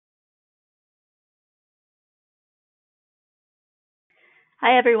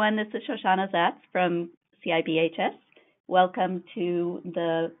Hi, everyone. This is Shoshana Zatz from CIBHS. Welcome to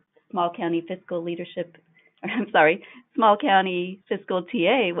the Small County Fiscal Leadership, Small County Fiscal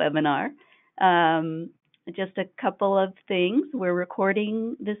TA webinar. Just a couple of things. We're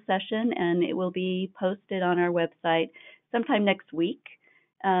recording this session and it will be posted on our website sometime next week.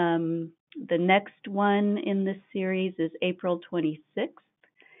 The next one in this series is April 26th.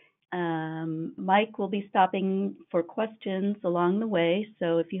 Mike will be stopping for questions along the way,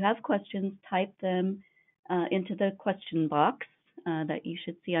 so if you have questions, type them into the question box that you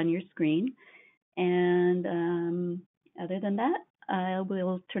should see on your screen. And other than that, I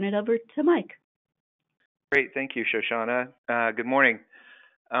will turn it over to Mike. Great. Thank you, Shoshana. Good morning.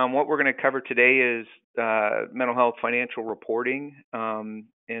 What we're going to cover today is mental health financial reporting,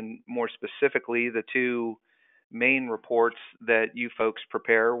 and more specifically, the two main reports that you folks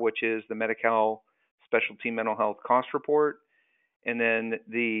prepare, which is the Medi-Cal Specialty Mental Health Cost Report, and then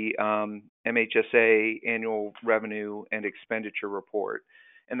the MHSA Annual Revenue and Expenditure Report.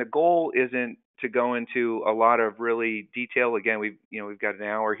 And the goal isn't to go into a lot of really detail. Again, we've got an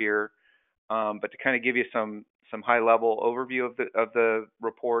hour here, but to kind of give you some high-level overview of the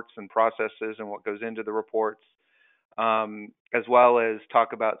reports and processes and what goes into the reports, as well as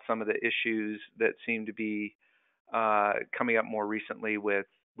talk about some of the issues that seem to be coming up more recently with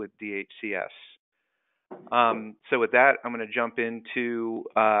DHCS. So with that, I'm going to jump into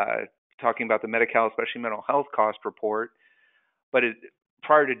talking about the Medi-Cal Specialty Mental Health Cost Report. But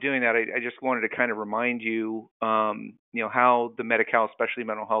prior to doing that, I just wanted to kind of remind you, how the Medi-Cal Specialty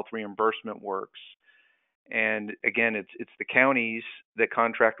Mental Health reimbursement works. And again, it's the counties that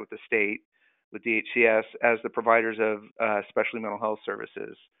contract with the state, with DHCS, as the providers of specialty mental health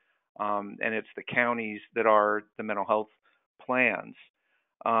services. And it's the counties that are the mental health plans.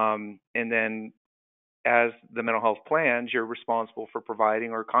 And then as the mental health plans, you're responsible for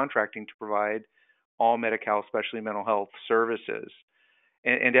providing or contracting to provide all Medi-Cal specialty mental health services.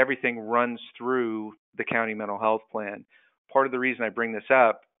 And everything runs through the county mental health plan. Part of the reason I bring this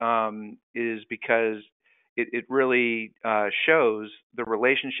up is because it really shows the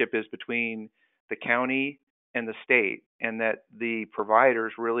relationship is between the county and the state, and that the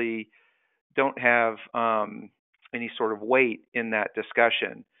providers really don't have any sort of weight in that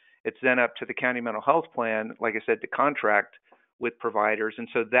discussion. It's then up to the county mental health plan, like I said, to contract with providers. And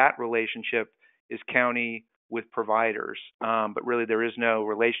so that relationship is county with providers. But really there is no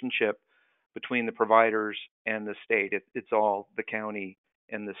relationship between the providers and the state. It's all the county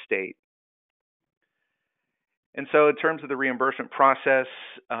and the state. And so in terms of the reimbursement process,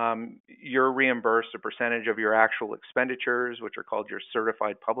 you're reimbursed a percentage of your actual expenditures, which are called your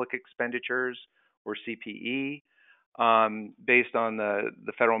certified public expenditures, or CPE, based on the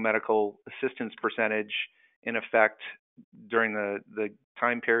federal medical assistance percentage in effect during the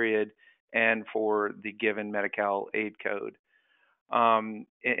time period and for the given Medi-Cal aid code.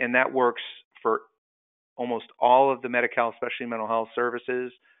 And that works for almost all of the Medi-Cal specialty mental health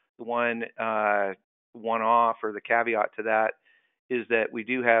services. The one-off or the caveat to that is that we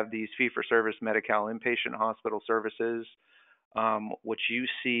do have these fee-for-service Medi-Cal inpatient hospital services, which you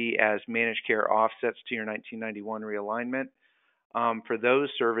see as managed care offsets to your 1991 realignment. For those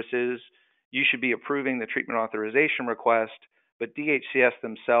services, you should be approving the treatment authorization request, but DHCS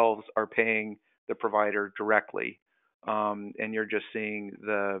themselves are paying the provider directly, and you're just seeing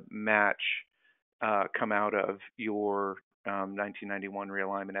the match come out of your 1991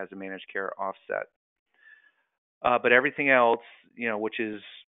 realignment as a managed care offset. But everything else, which is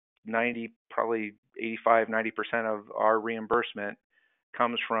probably 85, 90% of our reimbursement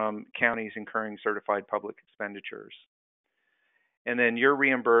comes from counties incurring certified public expenditures. And then you're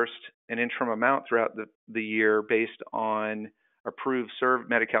reimbursed an interim amount throughout the year based on approved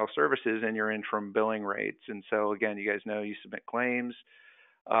Medi-Cal services and your interim billing rates. And so again, you guys know you submit claims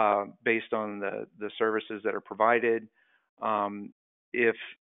based on the services that are provided. If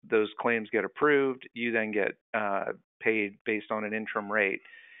those claims get approved, you then get paid based on an interim rate.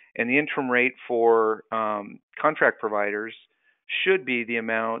 And the interim rate for contract providers should be the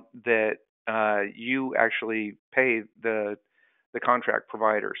amount that you actually pay the contract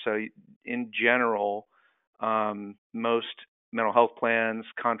provider. So in general, most mental health plans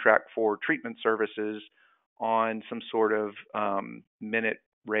contract for treatment services on some sort of minute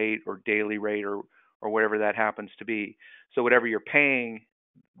rate or daily rate or whatever that happens to be. So whatever you're paying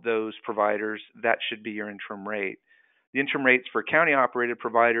those providers, that should be your interim rate. The interim rates for county-operated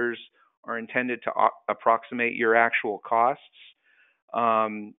providers are intended to approximate your actual costs.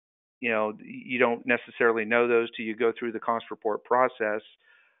 You don't necessarily know those till you go through the cost report process.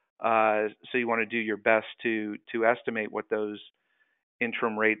 So you want to do your best to estimate what those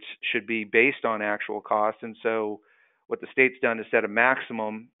interim rates should be based on actual costs. And so what the state's done is set a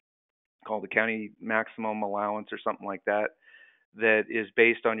maximum called the county maximum allowance or something like that, that is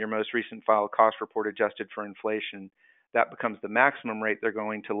based on your most recent filed cost report adjusted for inflation. That becomes the maximum rate they're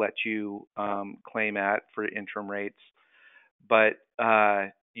going to let you claim at for interim rates. But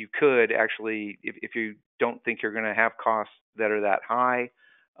you could actually, if you don't think you're going to have costs that are that high,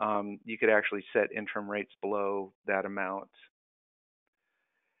 you could actually set interim rates below that amount.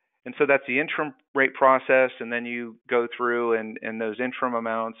 And so that's the interim rate process, and then you go through and those interim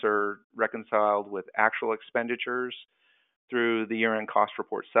amounts are reconciled with actual expenditures through the year-end cost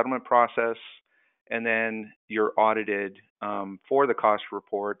report settlement process, and then you're audited for the cost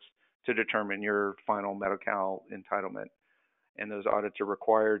reports to determine your final Medi-Cal entitlement. And those audits are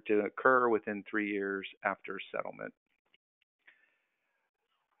required to occur within 3 years after settlement.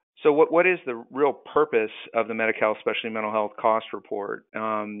 So what is the real purpose of the Medi-Cal Specialty Mental Health Cost Report?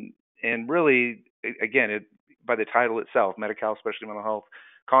 And really, again, by the title itself, Medi-Cal Specialty Mental Health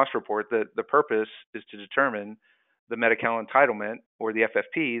Cost Report, the purpose is to determine the Medi-Cal entitlement, or the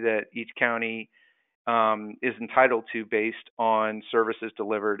FFP, that each county is entitled to based on services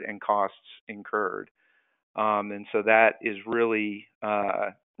delivered and costs incurred. And so that is really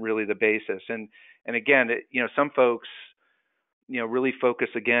the basis. And again, some folks really focus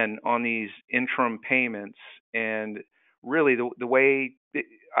again on these interim payments. And really the way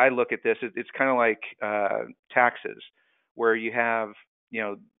I look at this, it's kind of like taxes, where you have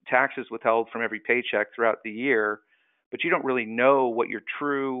taxes withheld from every paycheck throughout the year, but you don't really know what your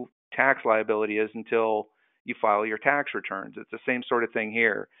true tax liability is until you file your tax returns. It's the same sort of thing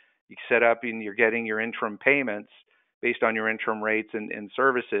here. You set up and you're getting your interim payments based on your interim rates and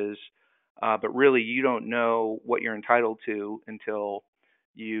services, but really you don't know what you're entitled to until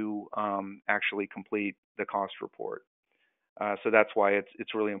you actually complete the cost report. So that's why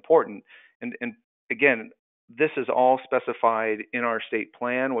it's really important. And again, this is all specified in our state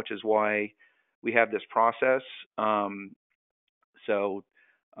plan, which is why we have this process. So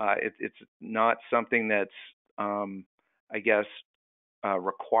it's not something that's, I guess,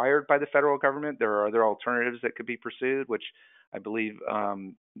 required by the federal government. There are other alternatives that could be pursued, which I believe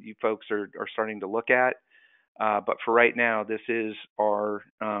you folks are starting to look at. But for right now, this is our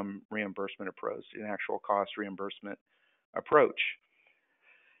reimbursement approach, an actual cost reimbursement approach.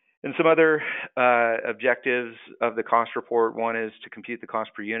 And some other objectives of the cost report: one is to compute the cost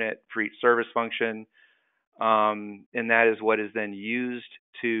per unit for each service function. And that is what is then used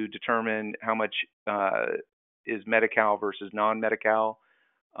to determine how much is Medi-Cal versus non-Medi-Cal,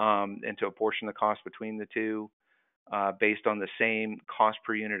 and to apportion the cost between the two based on the same cost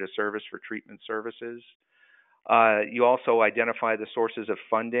per unit of service for treatment services. You also identify the sources of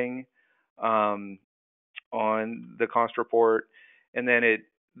funding on the cost report, and then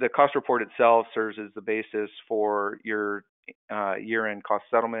the cost report itself serves as the basis for your year-end cost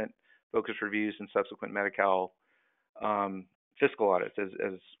settlement, focus reviews, and subsequent Medi-Cal fiscal audits,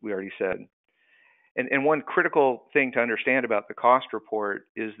 as we already said. And one critical thing to understand about the cost report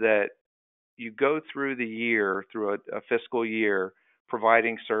is that you go through the year, through a fiscal year,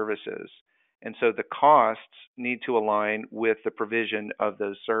 providing services. And so the costs need to align with the provision of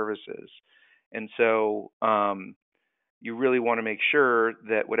those services. And so you really want to make sure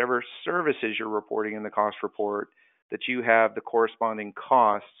that whatever services you're reporting in the cost report, that you have the corresponding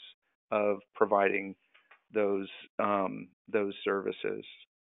costs of providing those services.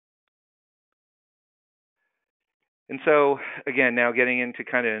 And so again, now getting into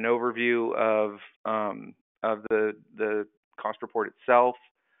kind of an overview of the cost report itself.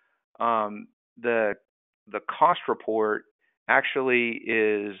 The cost report actually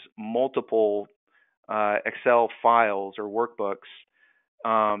is multiple Excel files or workbooks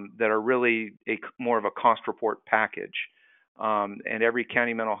that are really more of a cost report package. And every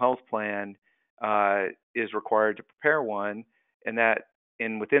county mental health plan is required to prepare one,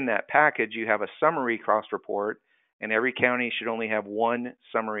 and within that package you have a summary cost report, and every county should only have one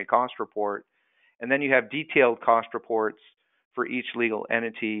summary cost report. And then you have detailed cost reports for each legal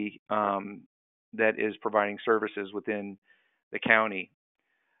entity that is providing services within the county.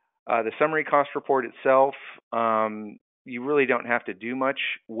 The summary cost report itself, you really don't have to do much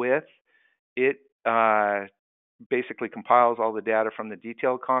with. It basically compiles all the data from the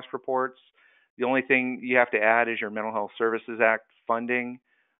detailed cost reports. The only thing you have to add is your Mental Health Services Act funding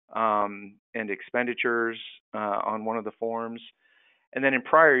and expenditures on one of the forms. And then in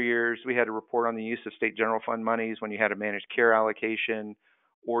prior years, we had to report on the use of state general fund monies when you had a managed care allocation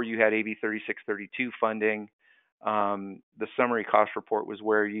or you had AB 3632 funding. The summary cost report was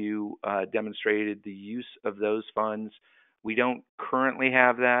where you demonstrated the use of those funds We don't currently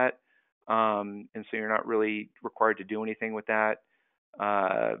have that, and so you're not really required to do anything with that,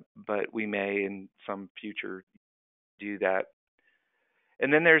 but we may in some future do that.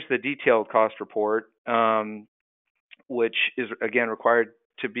 And then there's the detailed cost report, which is again required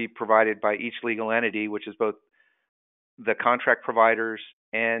to be provided by each legal entity, which is both the contract providers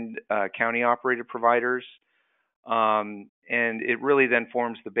and county operated providers. And it really then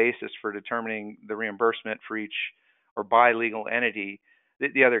forms the basis for determining the reimbursement for each or by legal entity.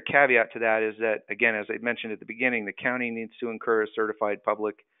 The other caveat to that is that, again, as I mentioned at the beginning, the county needs to incur a certified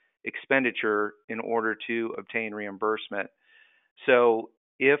public expenditure in order to obtain reimbursement. So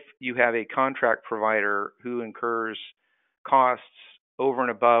if you have a contract provider who incurs costs over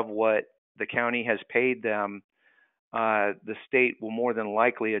and above what the county has paid them, the state will more than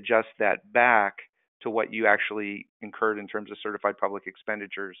likely adjust that back to what you actually incurred in terms of certified public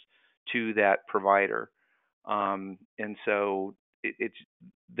expenditures to that provider. And so it's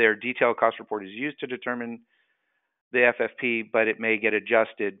their detailed cost report is used to determine the FFP, but it may get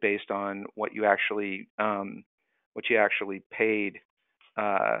adjusted based on what you actually paid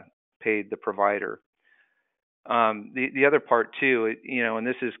the provider. The other part too, and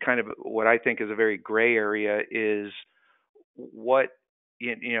this is kind of what I think is a very gray area, is what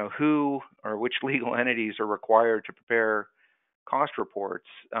who or which legal entities are required to prepare cost reports.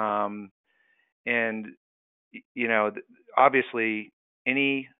 And obviously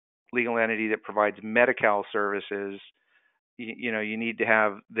any legal entity that provides Medi-Cal services, you need to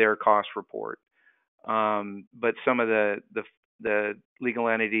have their cost report. But some of the legal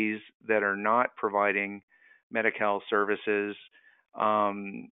entities that are not providing Medi-Cal services,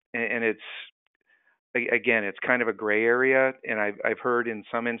 and it's again, it's kind of a gray area, and I've heard in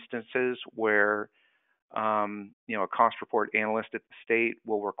some instances where a cost report analyst at the state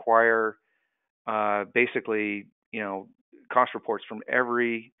will require basically cost reports from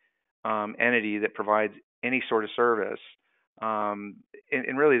every entity that provides any sort of service. And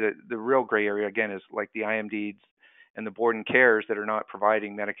really the real gray area again is like the IMDs and the board and cares that are not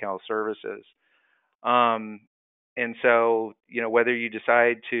providing Medi-Cal services. And so whether you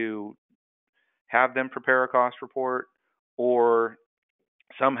decide to have them prepare a cost report, or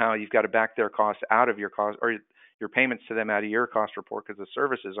somehow you've got to back their costs out of your cost, or your payments to them out of your cost report because the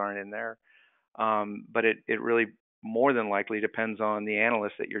services aren't in there. But it really more than likely depends on the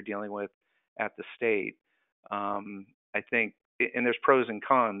analyst that you're dealing with at the state. I think, and there's pros and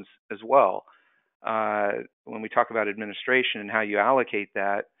cons as well. When we talk about administration and how you allocate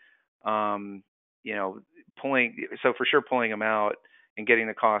that, pulling them out and getting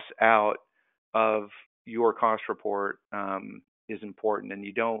the costs out of your cost report is important, and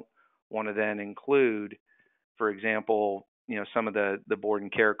you don't want to then include, for example, some of the board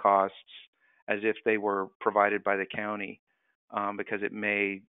and care costs as if they were provided by the county, because it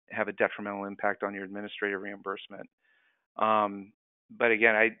may have a detrimental impact on your administrative reimbursement. But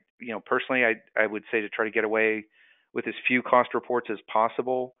again, personally, I would say to try to get away with as few cost reports as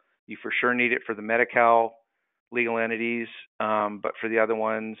possible. You for sure need it for the Medi-Cal legal entities, but for the other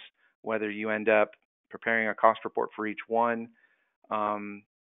ones, whether you end up preparing a cost report for each one,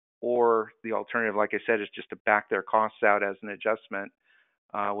 or the alternative, like I said, is just to back their costs out as an adjustment,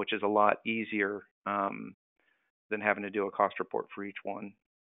 which is a lot easier than having to do a cost report for each one.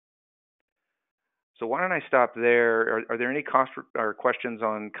 So why don't I stop there? Are there any or questions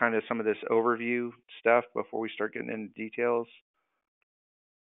on kind of some of this overview stuff before we start getting into details?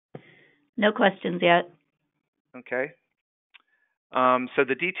 No questions yet. Okay. So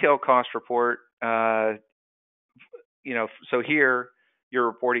the detailed cost report, so here you're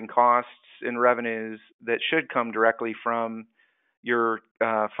reporting costs and revenues that should come directly from your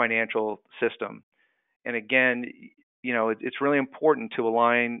financial system. And again, it's really important to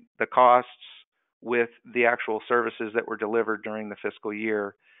align the costs with the actual services that were delivered during the fiscal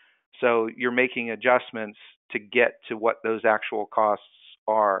year. So you're making adjustments to get to what those actual costs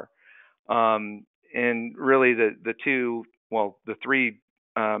are. And really the three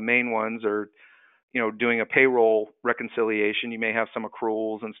main ones are, doing a payroll reconciliation. You may have some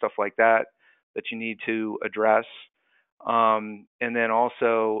accruals and stuff like that you need to address. And then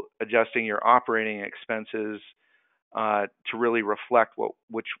also adjusting your operating expenses to really reflect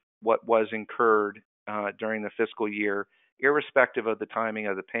what was incurred during the fiscal year, irrespective of the timing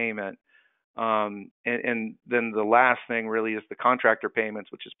of the payment. And then the last thing really is the contractor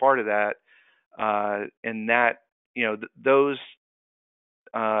payments, which is part of that. And that, those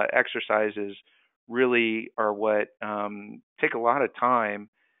exercises really are what take a lot of time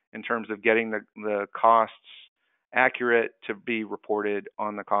in terms of getting the costs accurate to be reported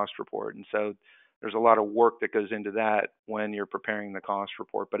on the cost report. And so there's a lot of work that goes into that when you're preparing the cost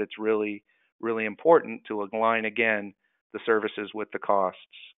report, but it's really, really important to align again the services with the costs.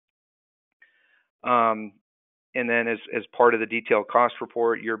 Um, and then as part of the detailed cost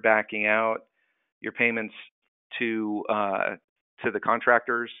report, you're backing out your payments to the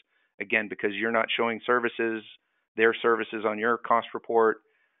contractors, again, because you're not showing their services on your cost report.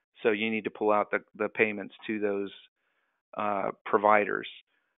 So you need to pull out the payments to those providers.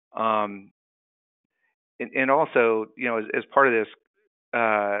 Um, and also, as part of this,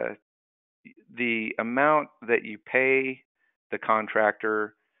 uh, the amount that you pay the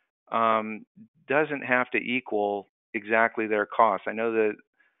contractor doesn't have to equal exactly their costs. I know that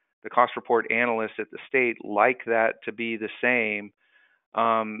the cost report analysts at the state like that to be the same,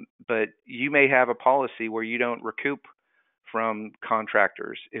 but you may have a policy where you don't recoup from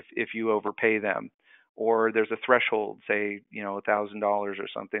contractors if you overpay them, or there's a threshold, say $1,000 or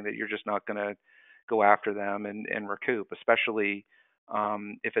something, that you're just not going to go after them and recoup, especially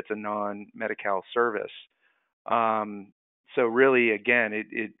if it's a non-Medi-Cal service. So really, again,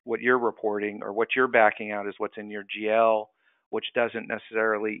 what you're reporting or what you're backing out is what's in your GL, which doesn't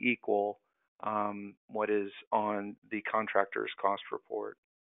necessarily equal what is on the contractor's cost report.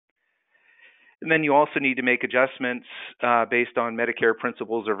 And then you also need to make adjustments based on Medicare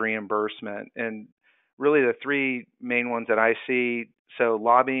principles of reimbursement. And really the three main ones that I see, so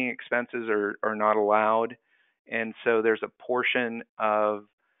lobbying expenses are not allowed. And so there's a portion of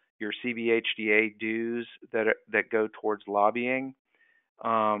your CBHDA dues that go towards lobbying.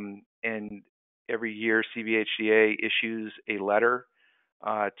 And every year CBHDA issues a letter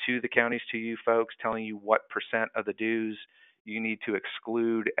to the counties, to you folks, telling you what percent of the dues you need to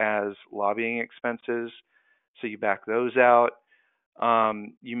exclude as lobbying expenses. So you back those out.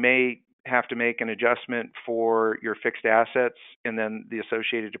 You may have to make an adjustment for your fixed assets and then the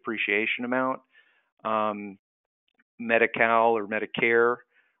associated depreciation amount. Medi-Cal or Medicare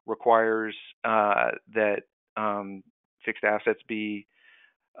requires that fixed assets be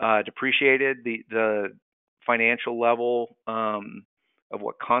depreciated. The financial level of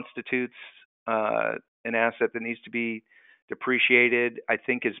what constitutes an asset that needs to be depreciated, I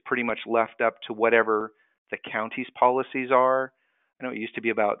think, is pretty much left up to whatever the county's policies are. I know it used to be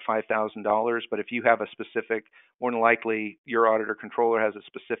about $5,000, but if you have a specific, more than likely your auditor controller has a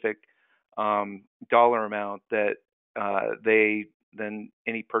specific dollar amount that then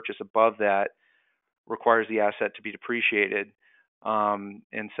any purchase above that requires the asset to be depreciated.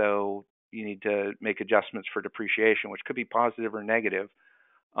 And so you need to make adjustments for depreciation, which could be positive or negative.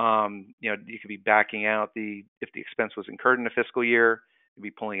 You could be backing out if the expense was incurred in a fiscal year, you'd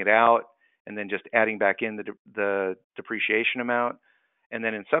be pulling it out and then just adding back in the depreciation amount. And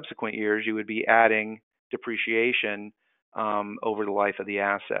then in subsequent years, you would be adding depreciation over the life of the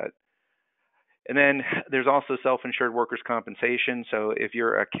asset. And then there's also self-insured workers' compensation. So if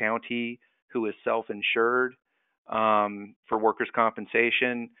you're a county who is self-insured for workers'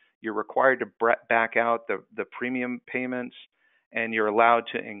 compensation, you're required to back out the premium payments, and you're allowed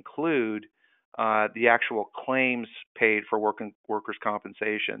to include the actual claims paid for workers'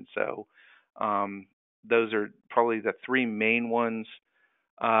 compensation. So those are probably the three main ones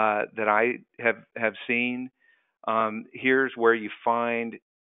that I have seen. Here's where you find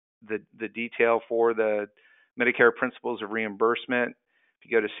the detail for the Medicare principles of reimbursement. If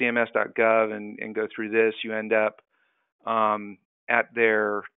you go to cms.gov and go through this, you end up at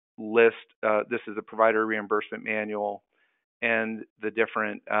their list. This is the provider reimbursement manual and the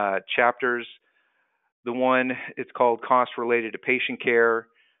different chapters. The one, it's called costs related to patient care.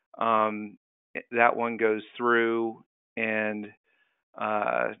 That one goes through and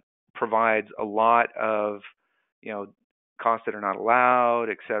provides a lot of, costs that are not allowed,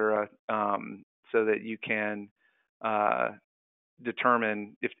 et cetera, so that you can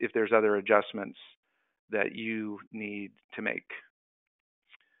determine if there's other adjustments that you need to make.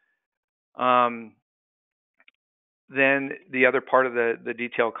 Then the other part of the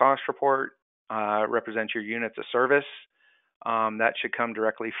detailed cost report represents your units of service. That should come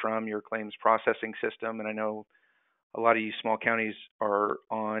directly from your claims processing system. And I know a lot of you small counties are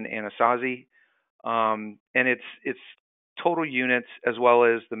on Anasazi. And it's total units as well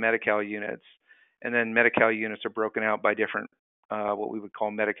as the Medi-Cal units. And then Medi-Cal units are broken out by different, what we would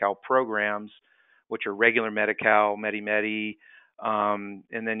call Medi-Cal programs, which are regular Medi-Cal, Medi-Medi, and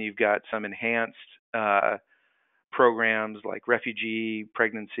then you've got some enhanced programs like refugee,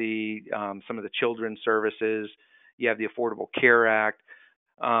 pregnancy, some of the children's services. You have the Affordable Care Act.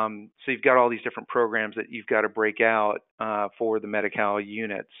 So you've got all these different programs that you've got to break out for the Medi-Cal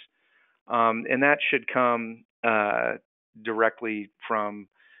units. And that should come directly from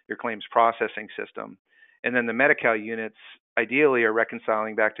your claims processing system. And then the Medi-Cal units ideally are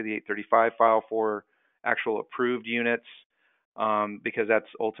reconciling back to the 835 file for actual approved units, because that's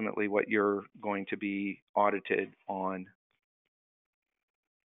ultimately what you're going to be audited on.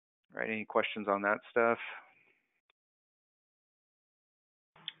 All right, any questions on that stuff?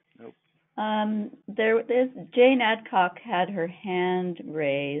 Nope. There's Jane Adcock had her hand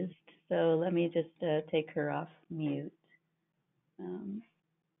raised, so let me just take her off mute.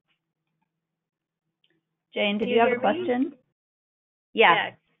 Jane, did you have a question?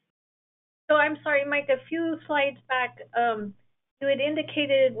 Yeah. So I'm sorry, Mike, a few slides back, you had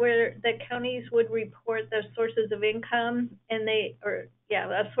indicated where the counties would report their sources of income and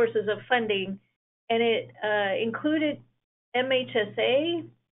sources of funding, and it included MHSA.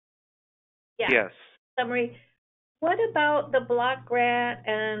 Yeah. Yes. Summary. What about the block grant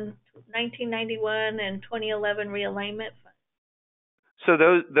and 1991 and 2011 realignment funds? So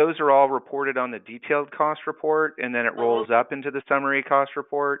those are all reported on the detailed cost report, and then it rolls up into the summary cost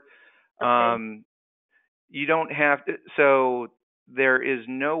report. Okay. You don't have to, so there is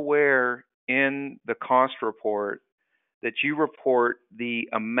nowhere in the cost report that you report the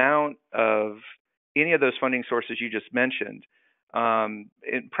amount of any of those funding sources you just mentioned,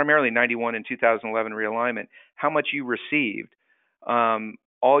 primarily 91 and 2011 realignment, how much you received.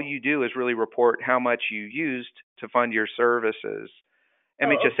 All you do is really report how much you used to fund your services.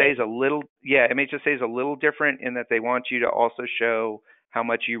 MHSA is MHSA is a little different in that they want you to also show how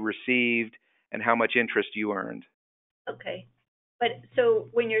much you received and how much interest you earned. Okay, but so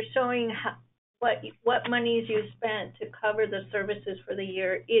when you're showing what monies you spent to cover the services for the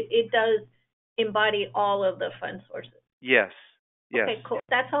year, it does embody all of the fund sources. Yes. Yes. Okay, cool.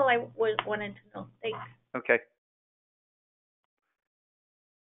 That's all I wanted to know. Thanks. Okay.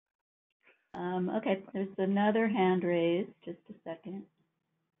 Okay, there's another hand raised. Just a second.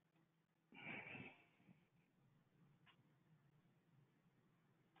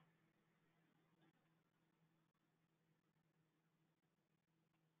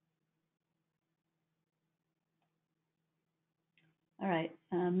 All right,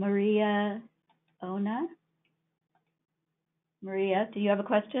 Maria Ona. Maria, do you have a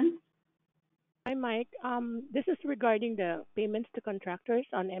question? Hi, Mike. This is regarding the payments to contractors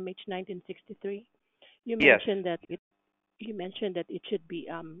on MH 1963. You Yes. mentioned that it should be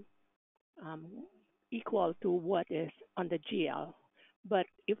equal to what is on the GL. But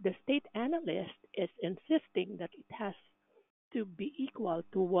if the state analyst is insisting that it has to be equal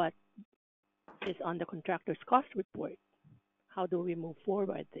to what is on the contractor's cost report, how do we move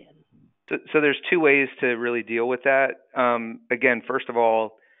forward then? So there's two ways to really deal with that. Again, first of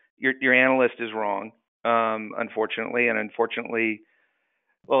all, your analyst is wrong, unfortunately,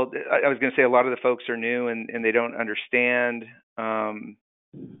 well, I was going to say a lot of the folks are new and they don't understand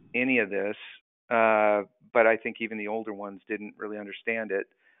any of this, but I think even the older ones didn't really understand it.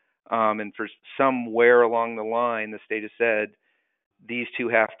 And for somewhere along the line, the state has said these two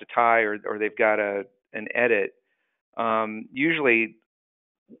have to tie, or they've got an edit. Usually,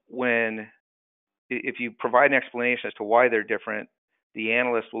 if you provide an explanation as to why they're different, the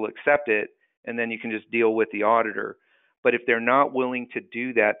analyst will accept it, and then you can just deal with the auditor. But if they're not willing to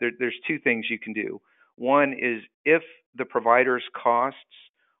do that, there's two things you can do. One is if the provider's costs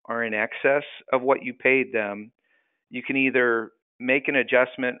are in excess of what you paid them, you can either make an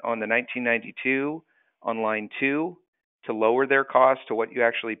adjustment on the 1992 on line 2 to lower their cost to what you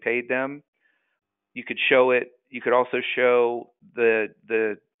actually paid them. You could show it. You could also show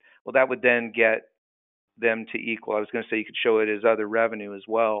well, that would then get them to equal. I was going to say you could show it as other revenue as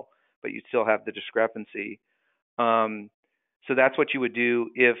well, but you'd still have the discrepancy. So that's what you would do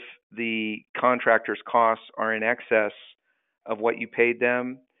if the contractor's costs are in excess of what you paid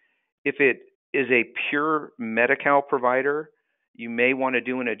them. If it is a pure Medi-Cal provider, you may want to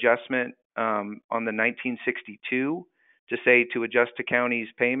do an adjustment on the 1962 to adjust to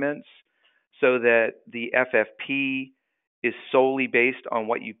county's payments so that the FFP is solely based on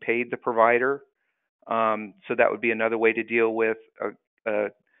what you paid the provider. So that would be another way to deal with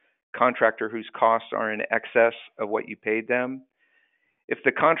a contractor whose costs are in excess of what you paid them. If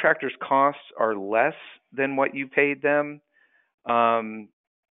the contractor's costs are less than what you paid them,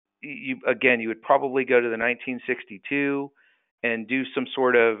 you would probably go to the 1962 and do some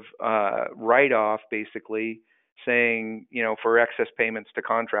sort of write-off, basically saying, for excess payments to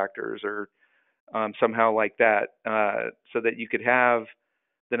contractors or somehow like that, so that you could have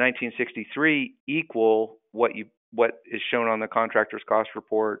the 1963 equal what is shown on the contractor's cost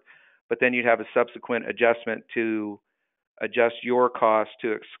report, but then you'd have a subsequent adjustment to adjust your cost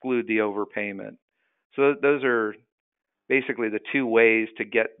to exclude the overpayment. So those are basically the two ways to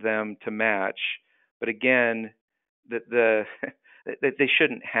get them to match. But again, that they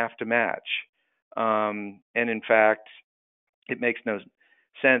shouldn't have to match. And in fact, it makes no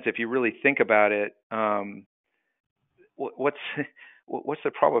sense if you really think about it. What's what's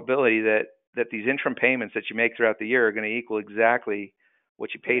the probability that these interim payments that you make throughout the year are going to equal exactly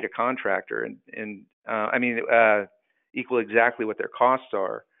what you paid a contractor, and equal exactly what their costs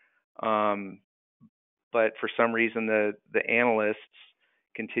are? But for some reason, the analysts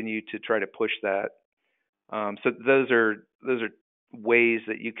continue to try to push that. So those are ways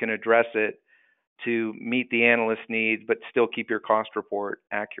that you can address it to meet the analyst needs, but still keep your cost report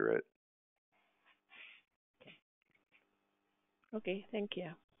accurate. Okay, thank you.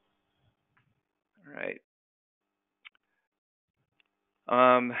 All right.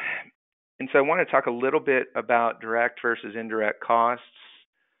 And so I want to talk a little bit about direct versus indirect costs.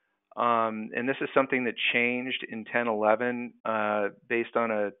 And this is something that changed in 1011 based on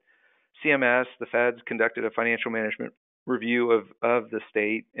a CMS. The feds conducted a financial management review of the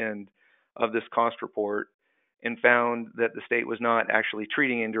state and of this cost report, and found that the state was not actually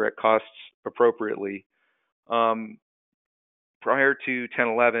treating indirect costs appropriately. Prior to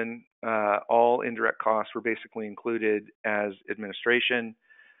 1011, all indirect costs were basically included as administration.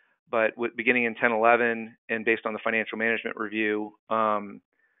 But beginning in 1011, and based on the financial management review,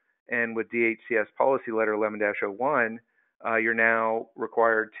 and with DHCS policy letter 11-01, you're now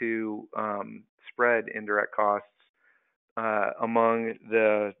required to spread indirect costs among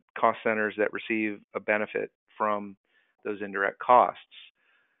the cost centers that receive a benefit from those indirect costs.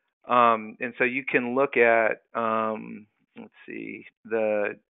 And so you can look at, let's see,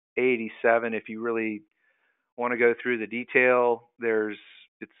 the A87 if you really want to go through the detail.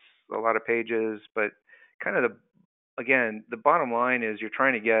 It's a lot of pages, but kind of the bottom line is you're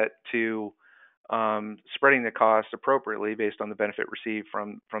trying to get to spreading the cost appropriately based on the benefit received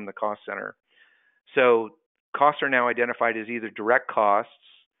from the cost center. So costs are now identified as either direct costs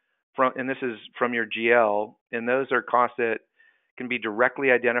and this is from your GL, and those are costs that can be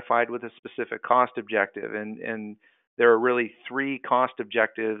directly identified with a specific cost objective. And there are really three cost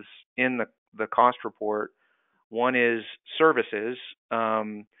objectives in the cost report. One is services,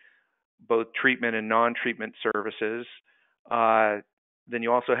 both treatment and non-treatment services. Then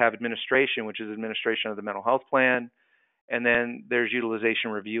you also have administration, which is administration of the mental health plan. And then there's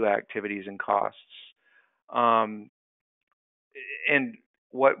utilization review activities and costs. And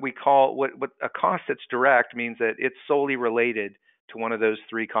what a cost that's direct means that it's solely related to one of those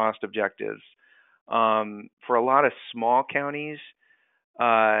three cost objectives. For a lot of small counties,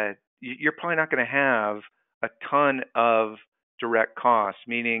 you're probably not going to have a ton of direct costs,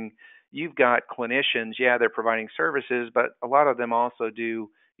 meaning you've got clinicians, they're providing services, but a lot of them also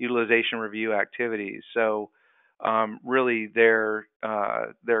do utilization review activities. So really their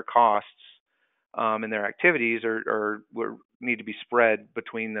costs and their activities need to be spread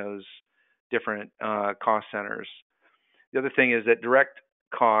between those different cost centers. The other thing is that direct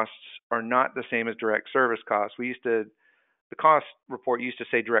costs are not the same as direct service costs. The cost report used to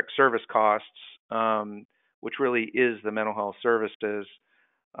say direct service costs, which really is the mental health services.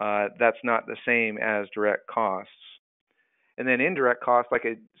 That's not the same as direct costs. And then indirect costs, like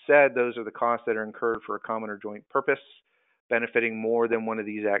I said, those are the costs that are incurred for a common or joint purpose, benefiting more than one of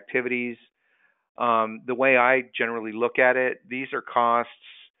these activities. The way I generally look at it, these are costs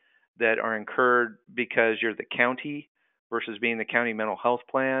that are incurred because you're the county versus being the county mental health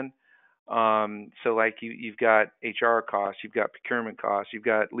plan. So like you've got HR costs, you've got procurement costs, you've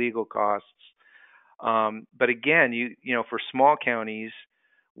got legal costs. But again, for small counties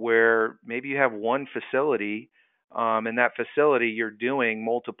where maybe you have one facility, and that facility you're doing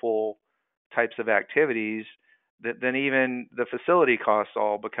multiple types of activities, then even the facility costs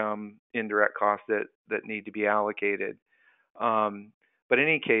all become indirect costs that need to be allocated. But in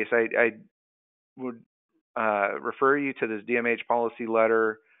any case, I would refer you to this DMH policy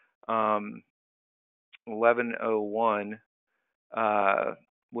letter 1101,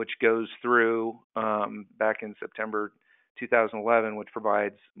 which goes through back in September 2011, which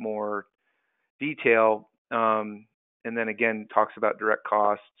provides more detail, and then again talks about direct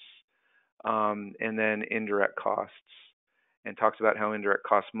costs, and then indirect costs, and talks about how indirect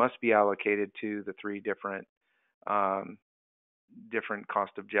costs must be allocated to the three different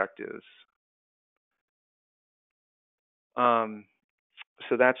cost objectives.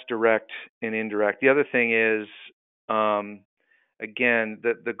 So that's direct and indirect. The other thing is, again,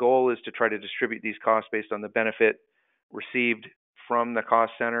 the goal is to try to distribute these costs based on the benefit received from the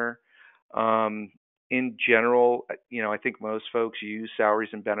cost center. In general, I think most folks use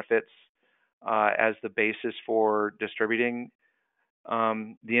salaries and benefits as the basis for distributing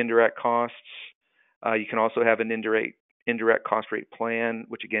the indirect costs. You can also have an indirect cost rate plan,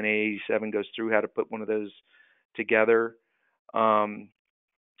 which again A87 goes through how to put one of those together.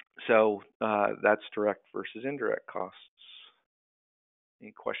 So that's direct versus indirect costs.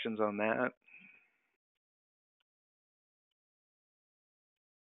 Any questions on that?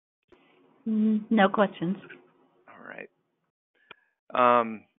 No questions. All right.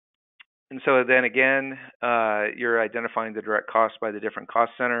 And so then again, you're identifying the direct cost by the different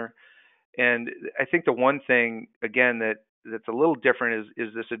cost center. And I think the one thing, again, that's a little different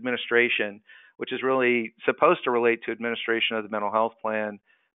is this administration, which is really supposed to relate to administration of the mental health plan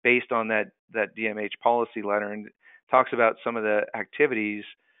based on that DMH policy letter, and talks about some of the activities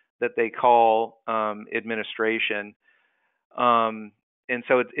that they call administration. And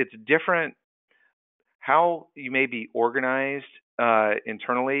so it's different how you may be organized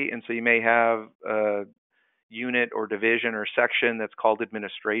internally. And so you may have a unit or division or section that's called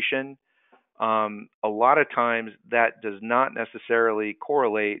administration. A lot of times that does not necessarily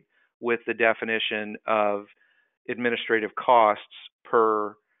correlate with the definition of administrative costs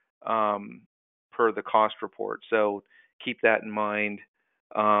per the cost report. So keep that in mind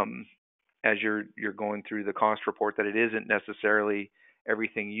as you're going through the cost report, that it isn't necessarily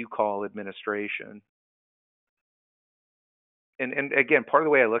everything you call administration. And again, part of the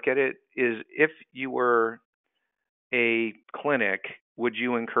way I look at it is, if you were a clinic, would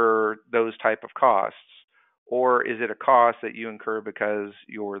you incur those type of costs, or is it a cost that you incur because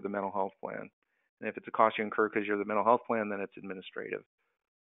you're the mental health plan? And if it's a cost you incur because you're the mental health plan, then it's administrative.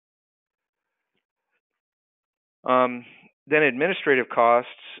 Then administrative costs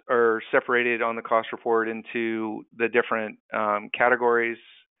are separated on the cost report into the different categories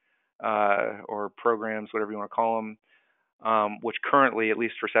or programs, whatever you want to call them. Which currently, at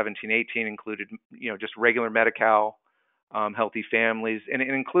least for 17-18, included, just regular Medi-Cal, healthy families, and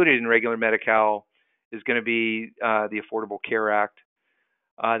included in regular Medi-Cal is going to be the Affordable Care Act.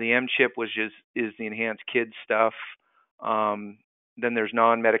 The M-CHIP is the enhanced kids stuff. Then there's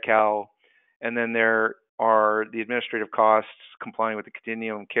non-Medi-Cal, and then there are the administrative costs complying with the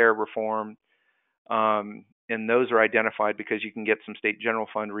continuum care reform, and those are identified because you can get some state general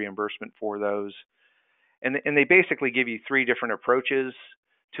fund reimbursement for those. And they basically give you three different approaches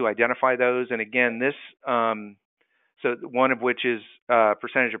to identify those. And again, this, so one of which is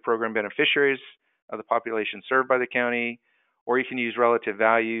percentage of program beneficiaries of the population served by the county, or you can use relative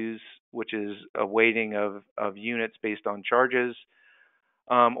values, which is a weighting of units based on charges,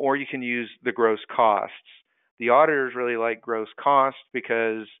 or you can use the gross costs. The auditors really like gross costs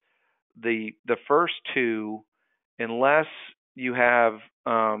because the first two, unless you have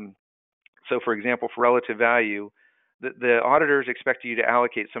so, for example, for relative value, the auditors expect you to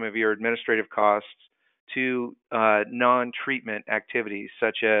allocate some of your administrative costs to non-treatment activities,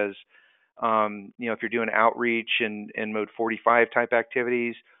 such as, if you're doing outreach and mode 45 type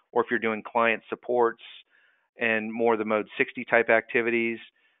activities, or if you're doing client supports and more the mode 60 type activities,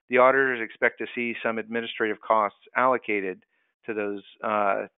 the auditors expect to see some administrative costs allocated to those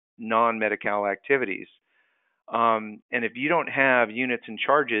non-Medi-Cal activities. And if you don't have units and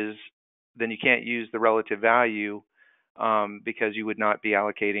charges, then you can't use the relative value because you would not be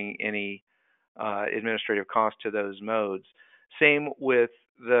allocating any administrative cost to those modes. Same with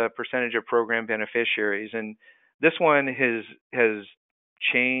the percentage of program beneficiaries. And this one has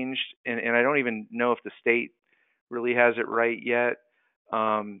changed, and I don't even know if the state really has it right yet,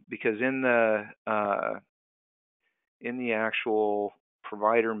 because in the actual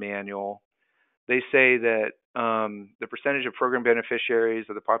provider manual, they say that the percentage of program beneficiaries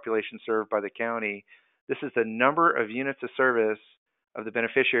of the population served by the county, this is the number of units of service of the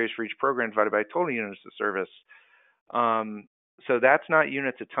beneficiaries for each program divided by total units of service. So that's not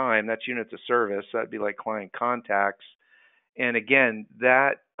units of time, that's units of service. That'd be like client contacts. And again,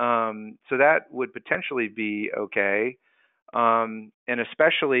 that so that would potentially be okay. And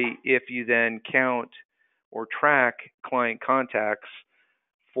especially if you then count or track client contacts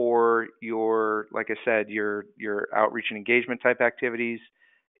for your, like I said, your outreach and engagement type activities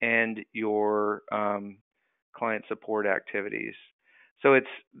and your client support activities. So it's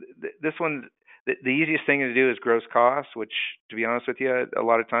this one. The easiest thing to do is gross costs, which, to be honest with you, a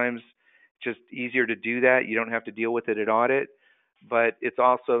lot of times it's just easier to do that. You don't have to deal with it at audit, but it's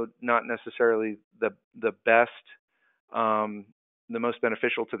also not necessarily the best, the most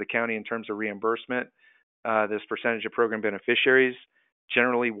beneficial to the county in terms of reimbursement. This percentage of program beneficiaries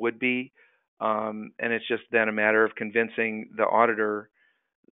generally would be, and it's just then a matter of convincing the auditor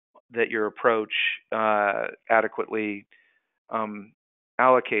that your approach adequately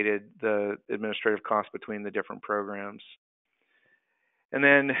allocated the administrative costs between the different programs. And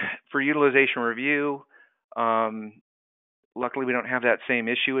then for utilization review, luckily we don't have that same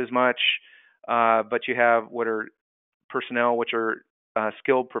issue as much, but you have what are personnel, which are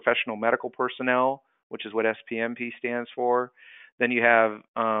skilled professional medical personnel, which is what SPMP stands for. Then you have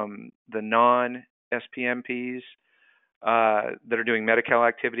the non-SPMPs that are doing Medi-Cal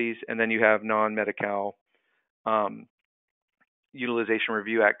activities, and then you have non-Medi-Cal utilization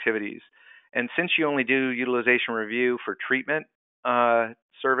review activities. And since you only do utilization review for treatment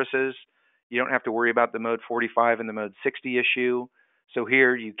services, you don't have to worry about the mode 45 and the mode 60 issue. So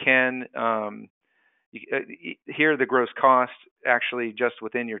here you can, here the gross cost actually just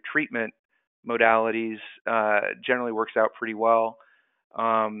within your treatment modalities generally works out pretty well.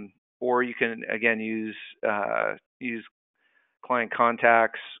 Or you can, again, use client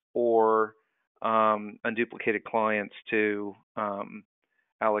contacts or unduplicated clients to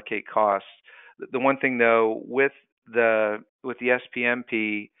allocate costs. The one thing though with the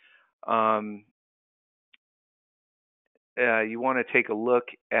SPMP, you want to take a look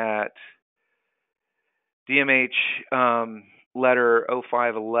at DMH letter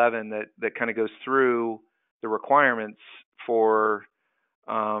 0511 that kind of goes through the requirements for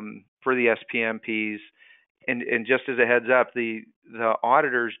the SPMPs. And just as a heads up, the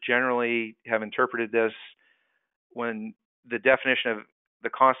auditors generally have interpreted this when the definition of the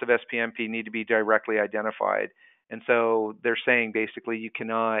cost of SPMP need to be directly identified. And so they're saying basically you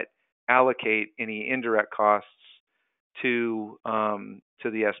cannot allocate any indirect costs to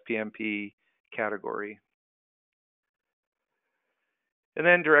the SPMP category. And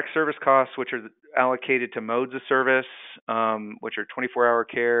then direct service costs, which are allocated to modes of service, which are 24-hour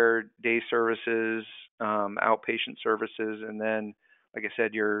care, day services, outpatient services, and then, like I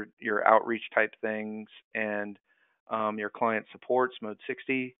said, your outreach type things and your client supports, mode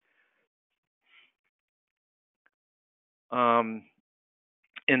 60.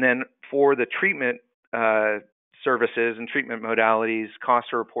 And then for the treatment services and treatment modalities,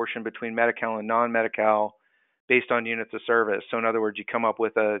 costs are apportioned between Medi-Cal and non-Medi-Cal based on units of service. So in other words, you come up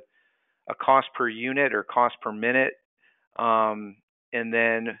with a cost per unit or cost per minute, and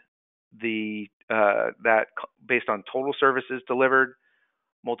then that based on total services delivered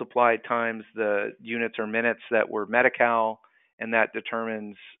multiplied times the units or minutes that were Medi-Cal, and that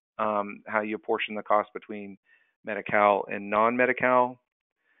determines how you apportion the cost between Medi-Cal and non-Medi-Cal.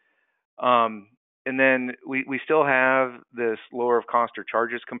 And then we still have this lower of cost or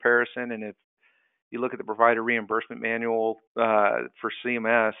charges comparison, and if you look at the provider reimbursement manual for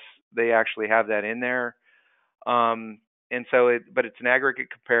CMS, they actually have that in there. And so, but it's an aggregate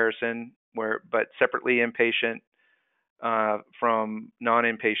comparison but separately inpatient from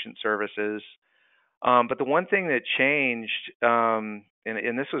non-inpatient services. But the one thing that changed, and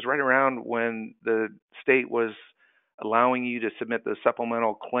this was right around when the state was allowing you to submit the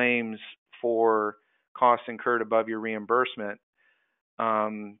supplemental claims for costs incurred above your reimbursement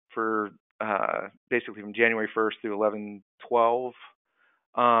for basically from January 1st through 11/12.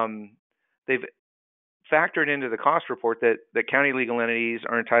 They've factored into the cost report that county legal entities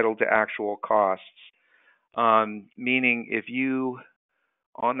are entitled to actual costs, meaning if you,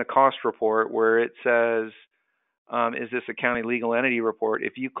 on the cost report where it says, is this a county legal entity report,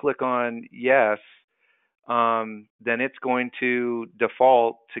 if you click on yes, then it's going to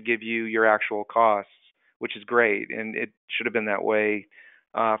default to give you your actual costs, which is great. And it should have been that way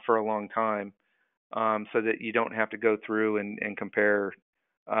for a long time, so that you don't have to go through and compare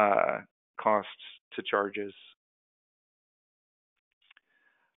costs to charges.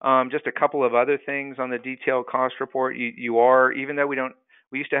 Just a couple of other things on the detailed cost report. You are, even though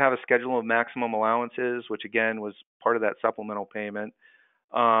we used to have a schedule of maximum allowances, which again was part of that supplemental payment,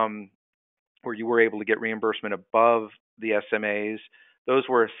 where you were able to get reimbursement above the SMAs. Those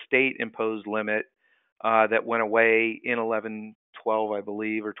were a state-imposed limit that went away in 11/12, I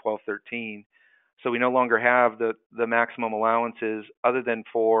believe, or 12/13. So we no longer have the maximum allowances other than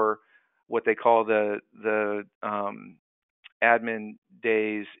for what they call the admin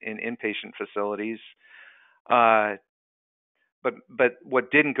days in inpatient facilities. But what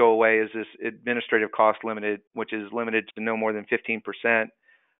didn't go away is this administrative cost limited, which is limited to no more than 15%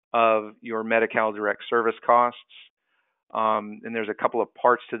 of your Medi-Cal direct service costs. And there's a couple of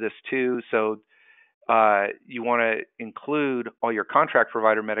parts to this too. So you want to include all your contract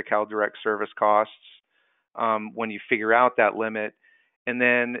provider Medi-Cal direct service costs when you figure out that limit. And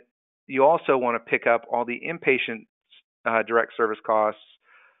then you also want to pick up all the inpatient direct service costs,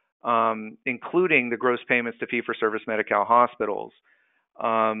 including the gross payments to fee-for-service Medi-Cal hospitals.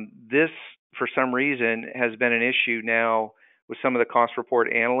 This, for some reason, has been an issue now with some of the cost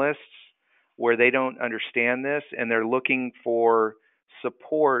report analysts where they don't understand this and they're looking for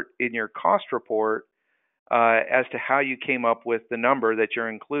support in your cost report as to how you came up with the number that you're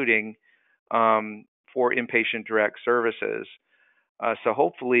including for inpatient direct services. So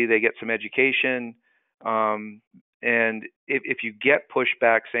hopefully they get some education. And if you get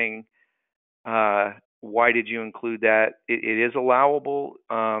pushback saying, why did you include that? It is allowable.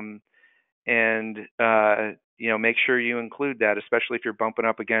 And make sure you include that, especially if you're bumping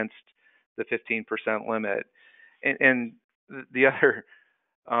up against the 15% limit. And the other,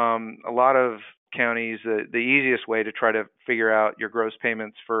 a lot of counties, the easiest way to try to figure out your gross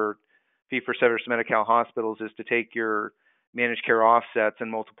payments for fee-for-service Medi-Cal hospitals is to take your managed care offsets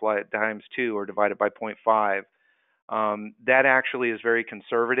and multiply it times 2 or divide it by 0.5. That actually is very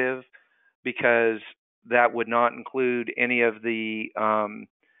conservative because that would not include any of the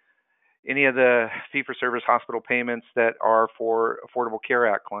fee-for-service hospital payments that are for Affordable Care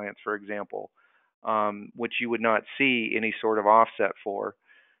Act clients, for example, which you would not see any sort of offset for.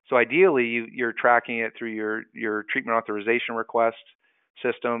 So ideally, you're tracking it through your treatment authorization request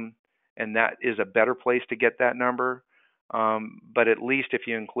system, and that is a better place to get that number. But at least if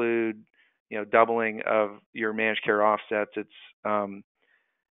you include, doubling of your managed care offsets,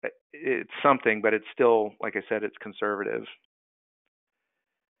 it's something, but it's still, like I said, it's conservative.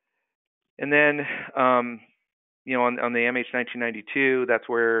 And then, on the MH 1992, that's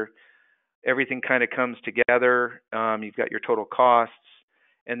where everything kind of comes together. You've got your total costs,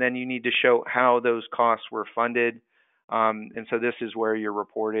 and then you need to show how those costs were funded. And so this is where you're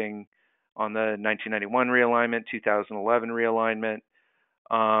reporting on the 1991 realignment, 2011 realignment,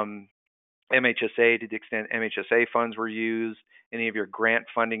 MHSA to the extent MHSA funds were used, any of your grant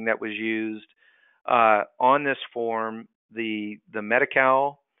funding that was used. On this form, the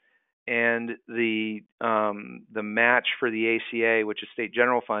Medi-Cal and the match for the ACA, which is state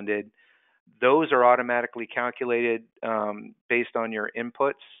general funded, those are automatically calculated based on your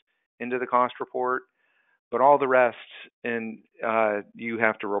inputs into the cost report. But all the rest, and you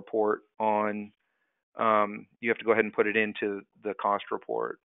have to report on. You have to go ahead and put it into the cost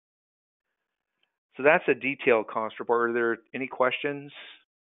report. So that's a detailed cost report. Are there any questions?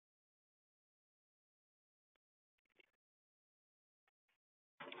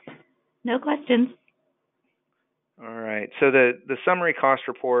 No questions. All right. So the summary cost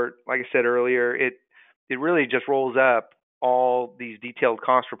report, like I said earlier, it really just rolls up all these detailed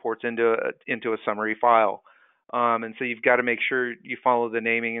cost reports into a summary file. And so you've got to make sure you follow the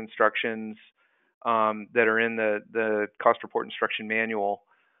naming instructions that are in the cost report instruction manual.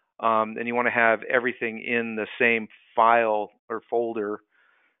 And you want to have everything in the same file or folder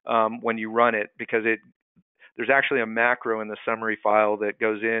when you run it, because there's actually a macro in the summary file that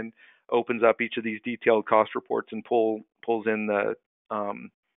goes in, opens up each of these detailed cost reports, and pulls in the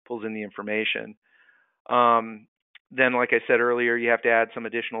information. Then, like I said earlier, you have to add some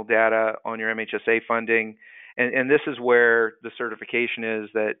additional data on your MHSA funding, and this is where the certification is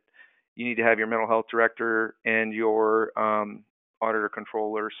that you need to have your mental health director and your auditor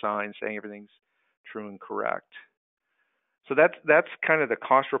controller sign saying everything's true and correct. So that's kind of the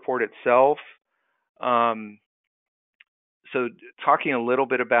cost report itself. So talking a little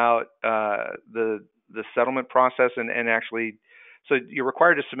bit about the settlement process and actually, so you're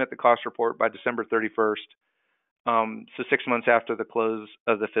required to submit the cost report by December 31st, so 6 months after the close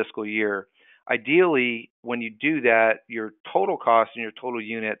of the fiscal year. Ideally, when you do that, your total costs and your total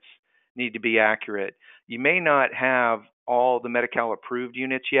units need to be accurate. You may not have all the Medi-Cal approved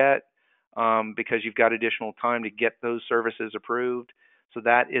units yet because you've got additional time to get those services approved, so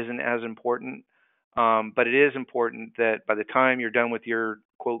that isn't as important. But it is important that by the time you're done with your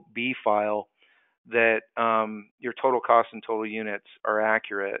quote B file, that your total costs and total units are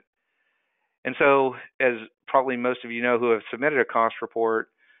accurate. And so, as probably most of you know who have submitted a cost report,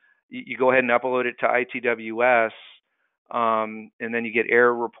 you go ahead and upload it to ITWS, and then you get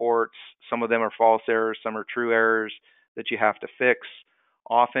error reports. Some of them are false errors, some are true errors that you have to fix.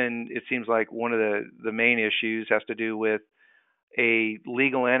 Often, it seems like one of the main issues has to do with a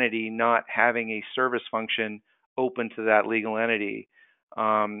legal entity not having a service function open to that legal entity.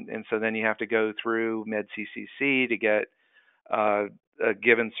 And so then you have to go through MedCCC to get a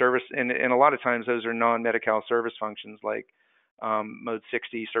given service. And a lot of times those are non-Medi-Cal service functions like Mode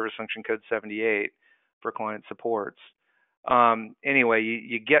 60, Service Function Code 78 for client supports. Anyway,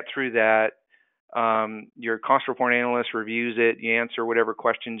 you get through that. Your cost report analyst reviews it. You answer whatever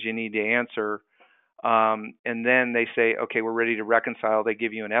questions you need to answer. And then they say, okay, we're ready to reconcile. They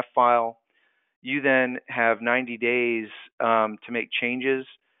give you an F file. You then have 90 days to make changes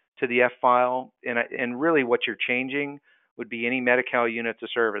to the F file. And really what you're changing would be any Medi-Cal units of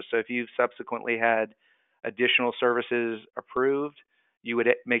service. So if you've subsequently had additional services approved, you would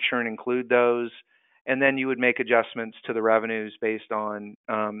make sure and include those, and then you would make adjustments to the revenues based on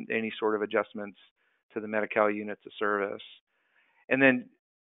any sort of adjustments to the Medi-Cal units of service. And then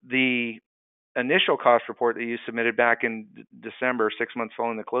the initial cost report that you submitted back in December, 6 months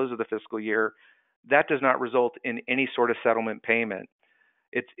following the close of the fiscal year, that does not result in any sort of settlement payment.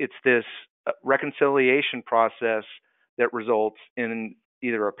 It's this reconciliation process that results in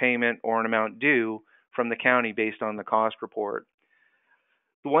either a payment or an amount due from the county based on the cost report.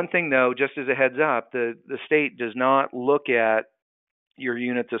 The one thing, though, just as a heads up, the state does not look at your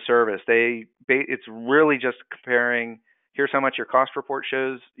units of service. It's really just comparing, here's how much your cost report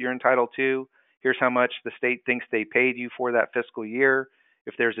shows you're entitled to, here's how much the state thinks they paid you for that fiscal year.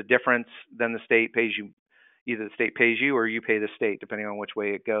 If there's a difference, then the state pays you, either the state pays you or you pay the state, depending on which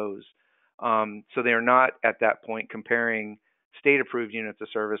way it goes. So they are not at that point comparing state-approved units of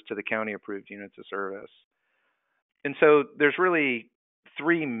service to the county-approved units of service. And so there's really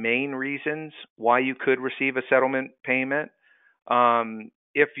three main reasons why you could receive a settlement payment.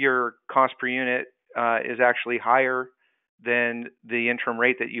 If your cost per unit is actually higher than the interim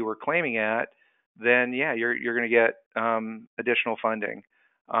rate that you were claiming at, then yeah, you're going to get additional funding.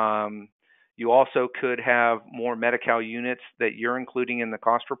 You also could have more Medi-Cal units that you're including in the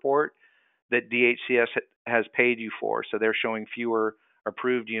cost report that DHCS has paid you for. So they're showing fewer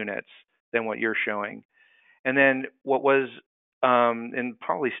approved units than what you're showing. And then what was, and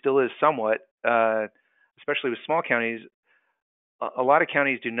probably still is somewhat, especially with small counties, a lot of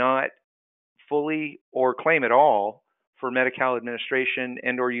counties do not fully or claim at all for Medi-Cal administration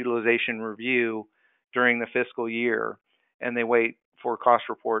and or utilization review during the fiscal year. And they wait for cost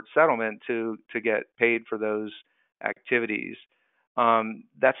report settlement to get paid for those activities.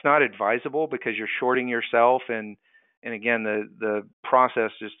 That's not advisable because you're shorting yourself, and again, the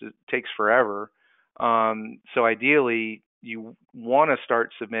process just takes forever. So ideally, you want to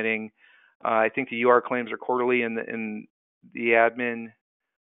start submitting. I think the UR claims are quarterly, in the admin.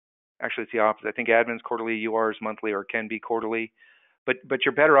 Actually, it's the opposite. I think admin's quarterly, UR's monthly, or can be quarterly. But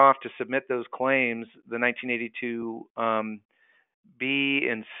you're better off to submit those claims, the 1982 B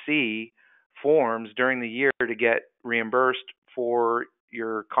and C forms during the year to get reimbursed for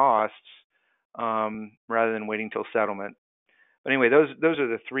your costs rather than waiting till settlement. But anyway, those are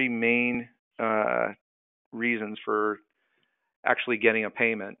the three main reasons for actually getting a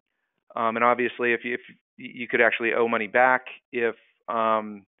payment. And obviously, if you could actually owe money back if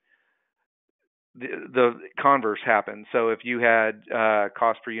the converse happened. So if you had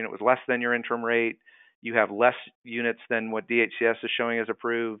cost per unit was less than your interim rate, you have less units than what DHCS is showing as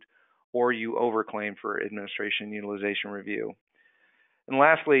approved, or you overclaim for administration utilization review. And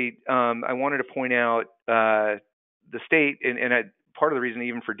lastly, I wanted to point out the state, and part of the reason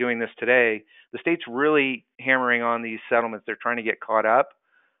even for doing this today, the state's really hammering on these settlements. They're trying to get caught up.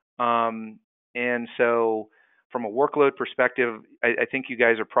 And so from a workload perspective, I think you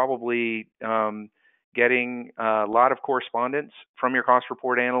guys are probably getting a lot of correspondence from your cost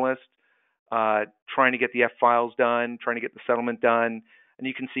report analyst, trying to get the F files done, trying to get the settlement done. And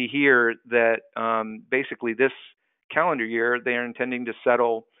you can see here that basically this calendar year, they are intending to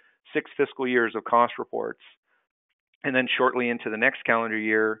settle 6 fiscal years of cost reports. And then shortly into the next calendar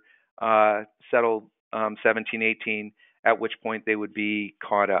year, settle 17, 18, at which point they would be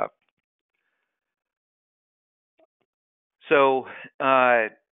caught up. So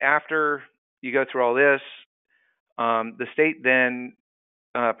after you go through all this, the state then,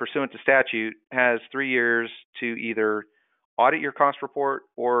 pursuant to statute, has 3 years to either audit your cost report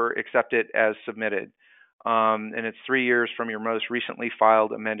or accept it as submitted. And it's 3 years from your most recently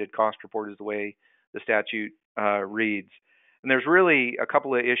filed amended cost report is the way the statute reads. And there's really a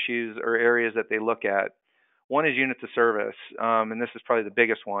couple of issues or areas that they look at. One is units of service, and this is probably the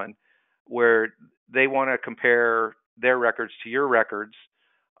biggest one, where they want to compare their records to your records,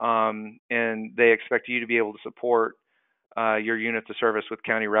 and they expect you to be able to support your units of service with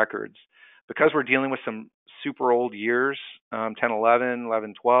county records. Because we're dealing with some super old years, 10, 11,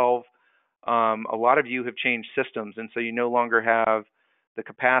 11, 12, a lot of you have changed systems, and so you no longer have the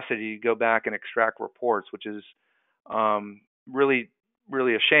capacity to go back and extract reports, which is really,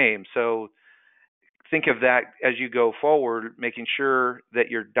 really a shame. So think of that as you go forward, making sure that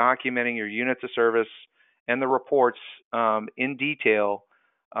you're documenting your units of service and the reports in detail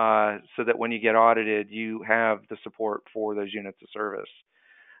so that when you get audited, you have the support for those units of service.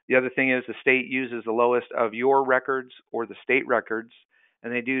 The other thing is the state uses the lowest of your records or the state records,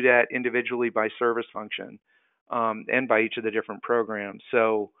 and they do that individually by service function and by each of the different programs.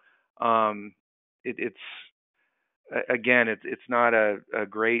 So it's again, it's not a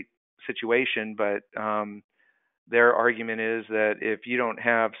great situation, but their argument is that if you don't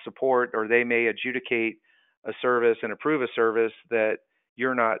have support, or they may adjudicate a service and approve a service that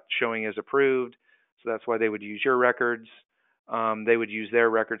you're not showing as approved, so that's why they would use your records. They would use their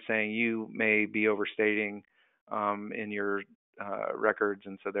records saying you may be overstating in your records,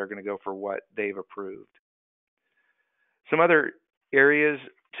 and so they're going to go for what they've approved. Some other areas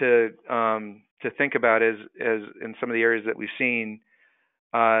to think about as in some of the areas that we've seen,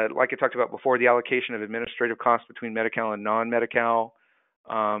 like I talked about before, the allocation of administrative costs between Medi-Cal and non-Medi-Cal.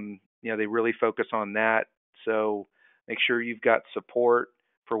 They really focus on that. So make sure you've got support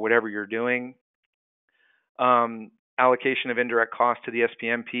for whatever you're doing. Allocation of indirect costs to the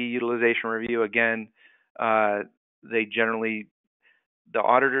SPMP utilization review. Again, they generally, the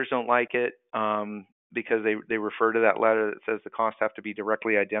auditors don't like it because they refer to that letter that says the costs have to be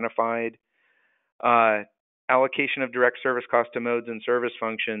directly identified. Allocation of direct service costs to modes and service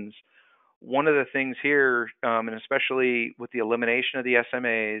functions. One of the things here, and especially with the elimination of the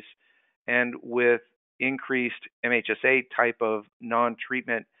SMAs and with increased MHSA type of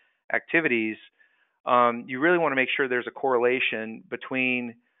non-treatment activities, you really want to make sure there's a correlation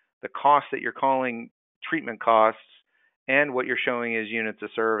between the costs that you're calling treatment costs and what you're showing as units of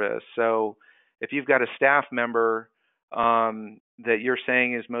service. So if you've got a staff member that you're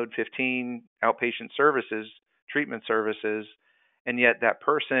saying is mode 15 outpatient services, treatment services, and yet that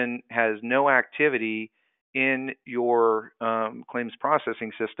person has no activity in your claims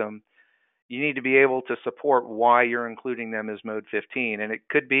processing system, you need to be able to support why you're including them as mode 15. And it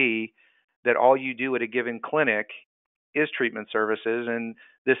could be that all you do at a given clinic is treatment services, and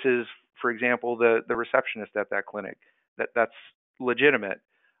this is, for example, the receptionist at that clinic. That's legitimate,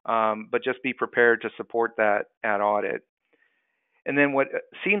 but just be prepared to support that at audit. And then what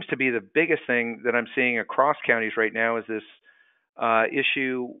seems to be the biggest thing that I'm seeing across counties right now is this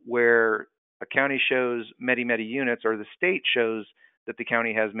issue where a county shows Medi-Medi units, or the state shows that the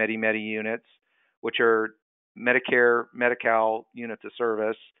county has Medi-Medi units, which are Medicare, Medi-Cal units of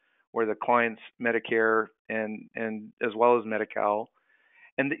service, where the client's Medicare and as well as Medi-Cal,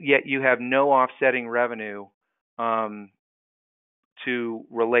 and yet you have no offsetting revenue to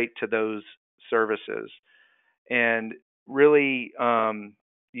relate to those services. And really,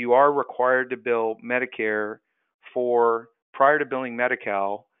 you are required to bill Medicare prior to billing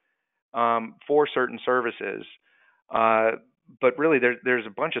Medi-Cal for certain services. But really, there's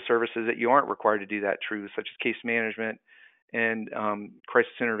a bunch of services that you aren't required to do that through, such as case management and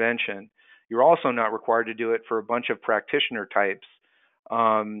crisis intervention. You're also not required to do it for a bunch of practitioner types.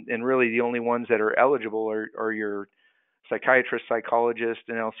 And really, the only ones that are eligible are your psychiatrists, psychologists,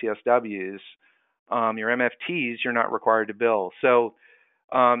 and LCSWs. Your MFTs, you're not required to bill. So,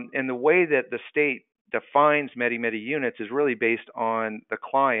 and the way that the state defines Medi-Medi units is really based on the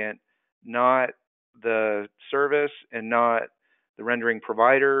client, not the service, and not the rendering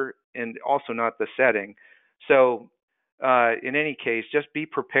provider, and also not the setting. So, in any case, just be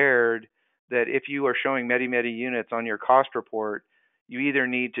prepared that if you are showing Medi-Medi units on your cost report, you either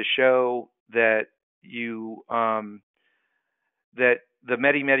need to show that you that the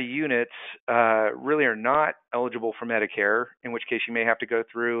Medi-Medi units really are not eligible for Medicare, in which case you may have to go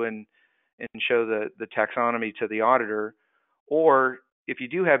through and show the taxonomy to the auditor. Or if you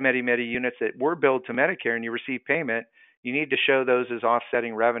do have Medi-Medi units that were billed to Medicare and you receive payment, you need to show those as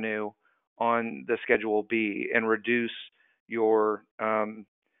offsetting revenue on the Schedule B and reduce your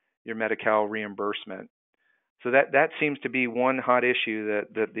Medi-Cal reimbursement. So that seems to be one hot issue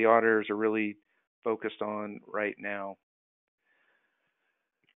that the auditors are really focused on right now.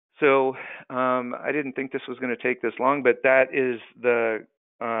 So I didn't think this was going to take this long, but that is the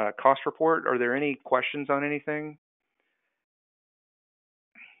cost report. Are there any questions on anything?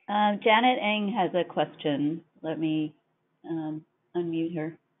 Janet Eng has a question. Let me unmute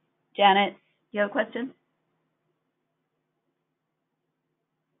her. Janet, do you have a question?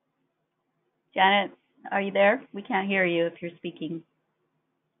 Janet, are you there? We can't hear you if you're speaking.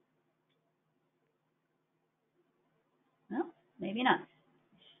 No, maybe not.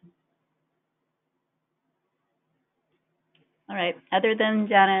 All right. Other than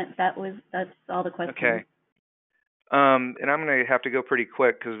Janet, that's all the questions. Okay. And I'm going to have to go pretty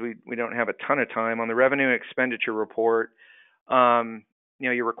quick because we don't have a ton of time. On the revenue and expenditure report,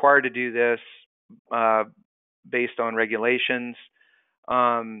 you're required to do this based on regulations.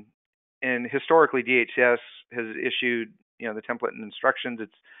 And historically, DHS has issued, the template and instructions.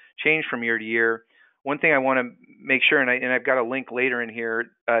 It's changed from year to year. One thing I want to make sure, and I've got a link later in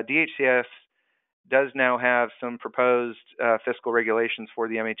here, DHS does now have some proposed fiscal regulations for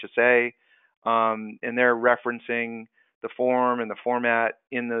the MHSA. and they're referencing the form and the format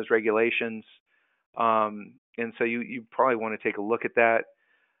in those regulations. And so you probably want to take a look at that.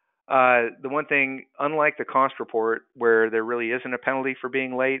 The one thing, unlike the cost report, where there really isn't a penalty for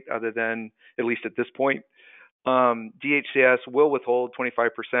being late, other than at least at this point, DHCS will withhold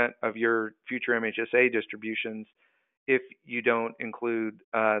 25% of your future MHSA distributions if you don't include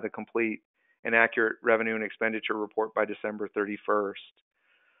the complete and accurate revenue and expenditure report by December 31st.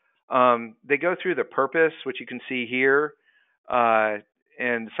 They go through the purpose, which you can see here,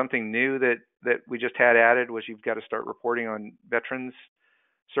 and something new that we just had added was you've got to start reporting on veterans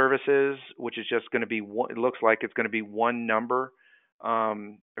services, which is just going to be one, it looks like it's going to be one number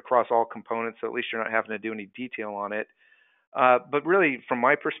across all components, so at least you're not having to do any detail on it. But really, from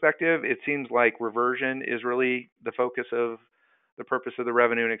my perspective, it seems like reversion is really the focus of the purpose of the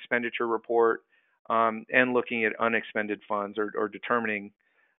revenue and expenditure report, and looking at unexpended funds or determining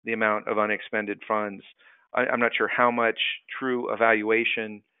the amount of unexpended funds. I'm not sure how much true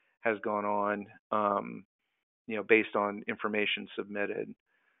evaluation has gone on, based on information submitted.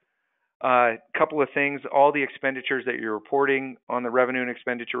 Couple of things, all the expenditures that you're reporting on the revenue and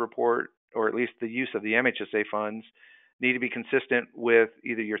expenditure report, or at least the use of the MHSA funds, need to be consistent with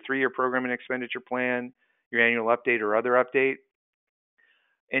either your 3-year program and expenditure plan, your annual update, or other update.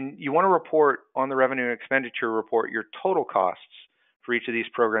 And you want to report on the revenue and expenditure report your total costs for each of these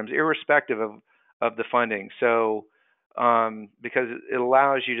programs, irrespective of the funding. So, because it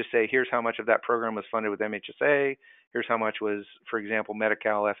allows you to say, here's how much of that program was funded with MHSA, here's how much was, for example,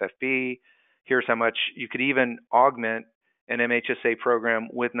 Medi-Cal FFB, here's how much you could even augment an MHSA program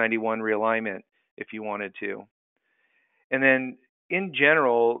with 91 realignment if you wanted to. And then in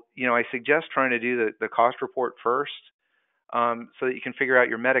general, I suggest trying to do the cost report first, so that you can figure out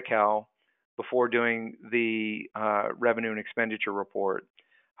your Medi-Cal before doing the revenue and expenditure report.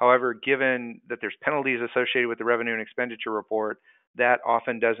 However, given that there's penalties associated with the revenue and expenditure report, that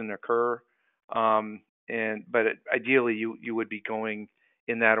often doesn't occur. But ideally, you would be going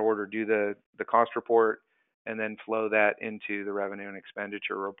in that order: do the cost report, and then flow that into the revenue and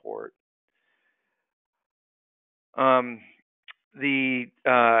expenditure report. The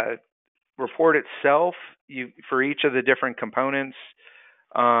report itself, for each of the different components,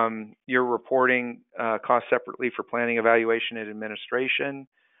 you're reporting costs separately for planning, evaluation, and administration.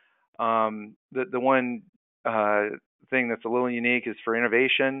 The one thing that's a little unique is for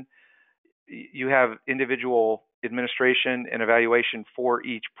innovation. You have individual administration and evaluation for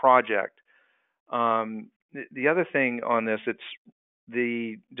each project. The other thing on this, it's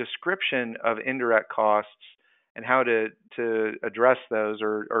the description of indirect costs and how to address those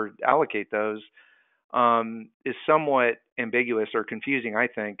or allocate those is somewhat ambiguous or confusing, I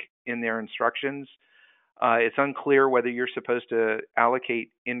think, in their instructions. It's unclear whether you're supposed to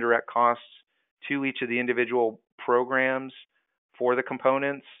allocate indirect costs to each of the individual programs for the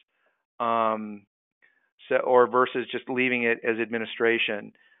components, or versus just leaving it as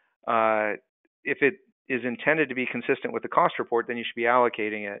administration. If it is intended to be consistent with the cost report, then you should be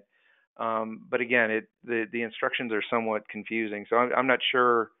allocating it. But again, the instructions are somewhat confusing, so I'm not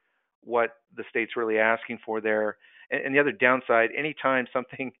sure what the state's really asking for there. And the other downside, anytime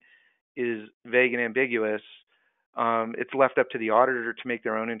something is vague and ambiguous, it's left up to the auditor to make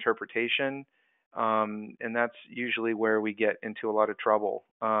their own interpretation, and that's usually where we get into a lot of trouble.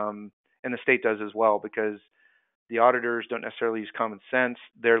 And the state does as well, because the auditors don't necessarily use common sense.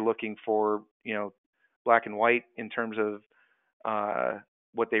 They're looking for, black and white in terms of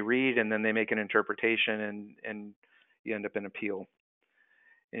what they read, and then they make an interpretation, and you end up in appeal.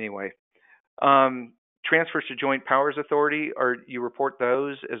 Anyway, transfers to Joint Powers Authority, you report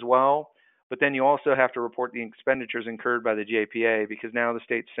those as well, but then you also have to report the expenditures incurred by the JPA, because now the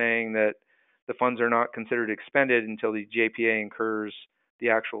state's saying that the funds are not considered expended until the JPA incurs the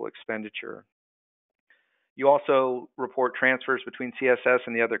actual expenditure. You also report transfers between CSS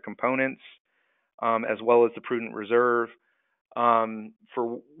and the other components, as well as the prudent reserve.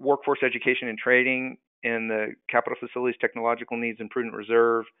 For workforce education and training in the capital facilities, technological needs, and prudent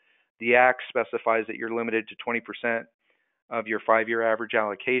reserve, the Act specifies that you're limited to 20% of your 5-year average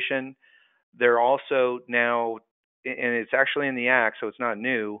allocation. They're also now, and it's actually in the Act, so it's not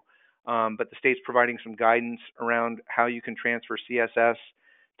new, but the state's providing some guidance around how you can transfer CSS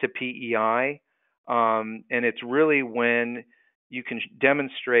to PEI. And it's really when you can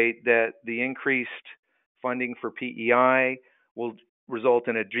demonstrate that the increased funding for PEI will result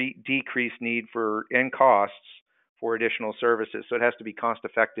in a decreased need for and costs for additional services. So it has to be cost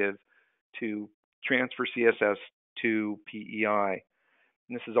effective to transfer CSS to PEI.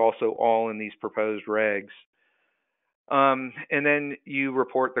 And this is also all in these proposed regs. And then you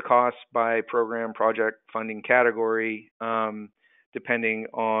report the costs by program, project, funding category, depending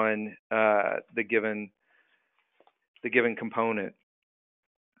on the given component.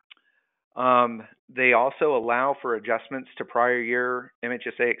 They also allow for adjustments to prior year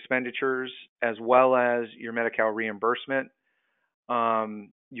MHSA expenditures as well as your Medi-Cal reimbursement.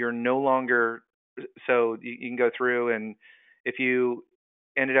 You're no longer, so you can go through, and if you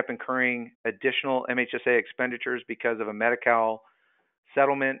ended up incurring additional MHSA expenditures because of a Medi-Cal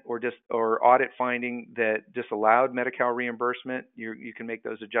settlement or audit finding that disallowed Medi-Cal reimbursement, you can make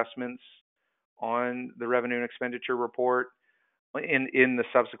those adjustments on the revenue and expenditure report in the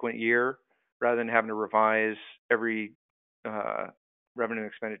subsequent year, rather than having to revise every revenue and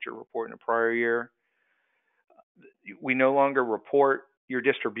expenditure report in a prior year. We no longer report your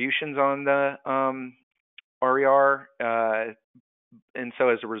distributions on the RER, and so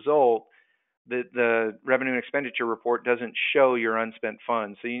as a result, the revenue and expenditure report doesn't show your unspent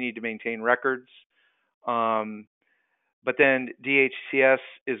funds. So you need to maintain records. But then DHCS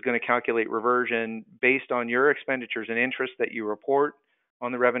is going to calculate reversion based on your expenditures and interest that you report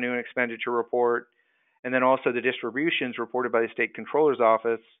on the revenue and expenditure report, and then also the distributions reported by the state controller's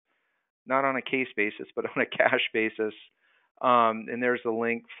office, not on a case basis, but on a cash basis. And there's the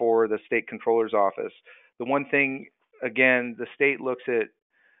link for the state controller's office. The one thing, again, the state looks at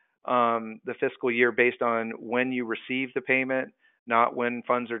the fiscal year based on when you receive the payment, not when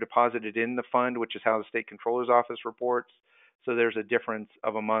funds are deposited in the fund, which is how the state controller's office reports. So there's a difference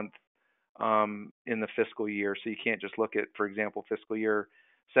of a month in the fiscal year. So you can't just look at, for example, fiscal year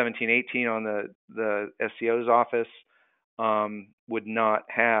 17-18 on the SCO's office would not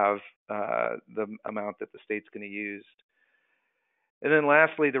have the amount that the state's going to use. And then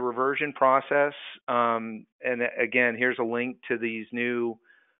lastly, the reversion process. And again, here's a link to these new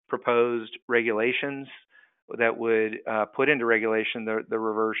proposed regulations that would put into regulation the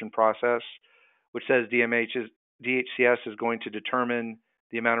reversion process, which says DHCS is going to determine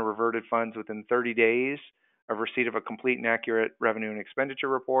the amount of reverted funds within 30 days of receipt of a complete and accurate revenue and expenditure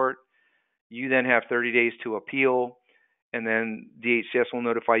report. You then have 30 days to appeal, and then DHCS will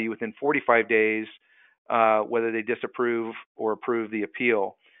notify you within 45 days whether they disapprove or approve the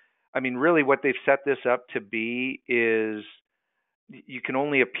appeal. I mean, really what they've set this up to be is you can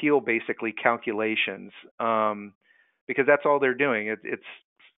only appeal basically calculations because that's all they're doing. It's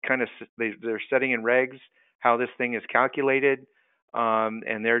kind of, they're setting in regs how this thing is calculated,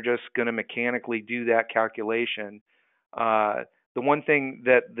 and they're just going to mechanically do that calculation. The one thing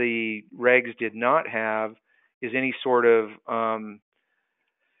that the regs did not have is any sort of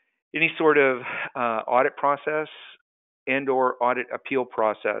audit process and or audit appeal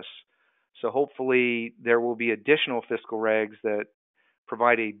process. So hopefully there will be additional fiscal regs that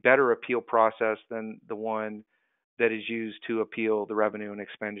provide a better appeal process than the one that is used to appeal the revenue and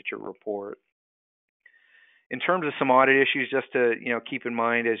expenditure report. In terms of some audit issues, just to keep in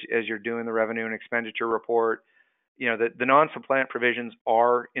mind as you're doing the revenue and expenditure report, the non-supplant provisions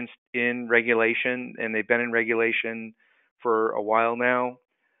are in regulation, and they've been in regulation for a while now.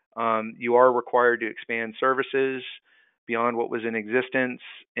 You are required to expand services beyond what was in existence,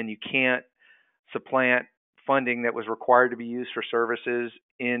 and you can't supplant funding that was required to be used for services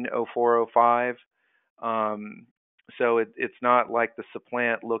in 0405. So it's not like the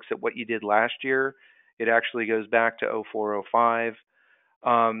supplant looks at what you did last year. It actually goes back to 0405.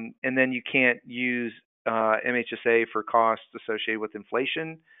 And then you can't use MHSA for costs associated with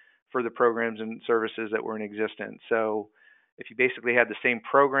inflation for the programs and services that were in existence. So if you basically had the same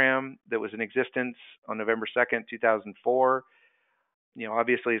program that was in existence on November 2nd, 2004,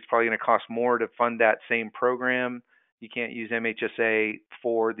 obviously it's probably going to cost more to fund that same program. You can't use MHSA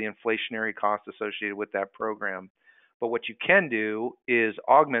for the inflationary costs associated with that program. But what you can do is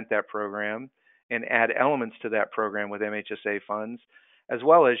augment that program and add elements to that program with MHSA funds, as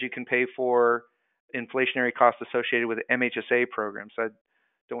well as you can pay for inflationary costs associated with MHSA programs. So I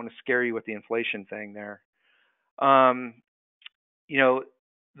don't want to scare you with the inflation thing there.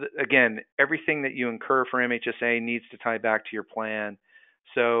 Again, everything that you incur for MHSA needs to tie back to your plan.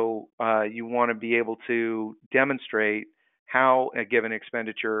 So you want to be able to demonstrate how a given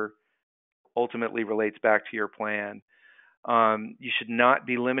expenditure ultimately relates back to your plan. You should not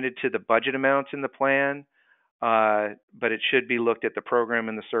be limited to the budget amounts in the plan, but it should be looked at the program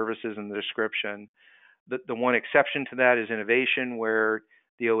and the services and the description. The one exception to that is innovation, where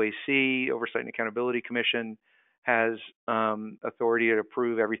the OAC, Oversight and Accountability Commission, has authority to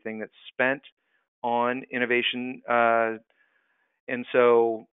approve everything that's spent on innovation, and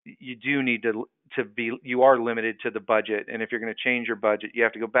so you do need you are limited to the budget. And if you're going to change your budget, you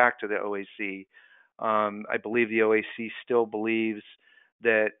have to go back to the OAC. I believe the OAC still believes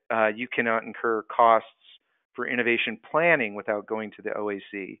that you cannot incur costs for innovation planning without going to the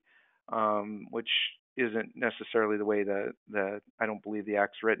OAC, which isn't necessarily the way I don't believe the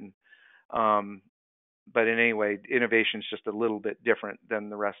Act's written. But in any way, innovation is just a little bit different than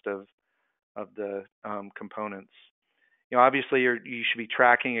the rest of the components. Obviously you should be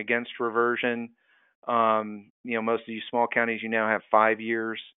tracking against reversion. Most of you small counties, you now have 5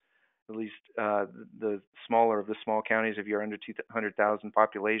 years, at least the smaller of the small counties if you're under 200,000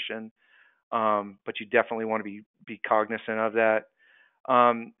 population. But you definitely want to be cognizant of that,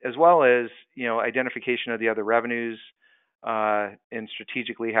 as well as identification of the other revenues and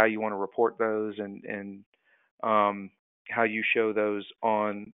strategically how you want to report those and how you show those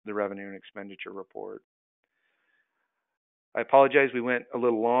on the revenue and expenditure report. I apologize, we went a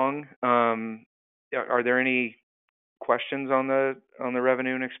little long. Are there any questions on the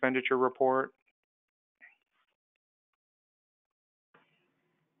revenue and expenditure report?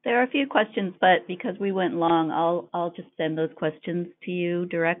 There are a few questions, but because we went long, I'll just send those questions to you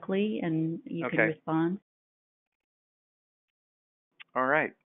directly, and you can respond. All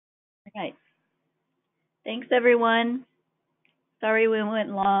right. All right. Thanks, everyone. Sorry we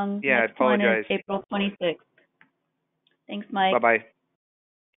went long. Yeah, Next I apologize. one is April 26th. Thanks, Mike. Bye-bye.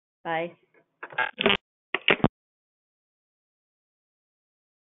 Bye.